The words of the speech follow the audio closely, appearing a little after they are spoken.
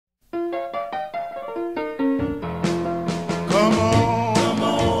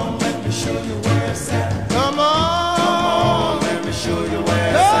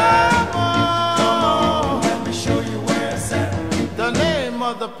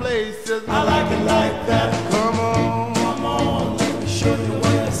places. I like it like that. Come on, Come on, let me show you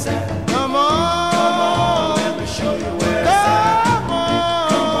where it's at. come on, Come on, let me show you where it's at. come on.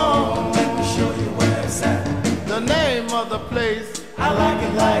 Come on, let me show you where it's at. The name of the place, I like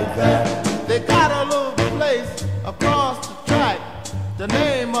it like that. they got a little place across the track. The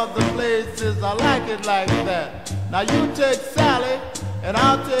name of the place is I Like It Like That. Now you take Sally and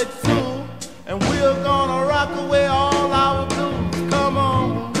I'll take Sue, and we're gonna rock away all our blues. Come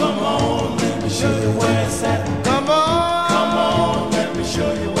on, Come on, let me show you where it's at. come on, Come on, let me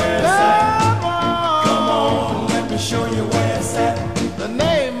show you where it's at. come on. Come on, let me show you where it's at. The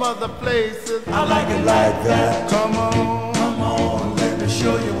name of the place is I like it like that. Come on, Come on, let me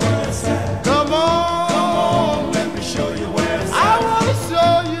show you where it's at. come on. Come on, let me show you where it's I at. wanna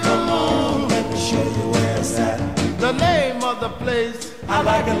show you. Come on, let me show you where it's at. The name of the place. I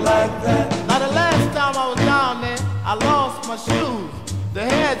like it like that. Now the last time I was down there, I lost my shoes. They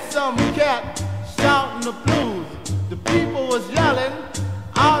had some cat shouting the blues. The people was yelling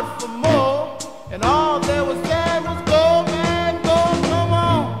out for more, and all they was saying was go, man, go, come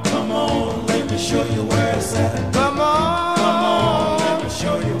on. Come on, let me show you where it's at. Come on. Come on, let me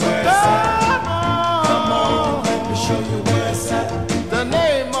show you where it's at. Come on. Come on, let me show you where it's at. The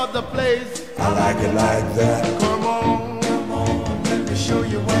name of the place. I like it like that. Come on. Come on, let me show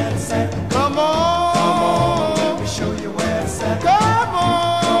you where it's at. Come on. Come on, let me show you where it's at. Come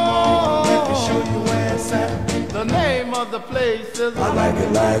on. Come on, let me show you where it's at. The name of the place is I like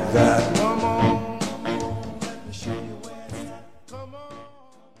it like that. Come on.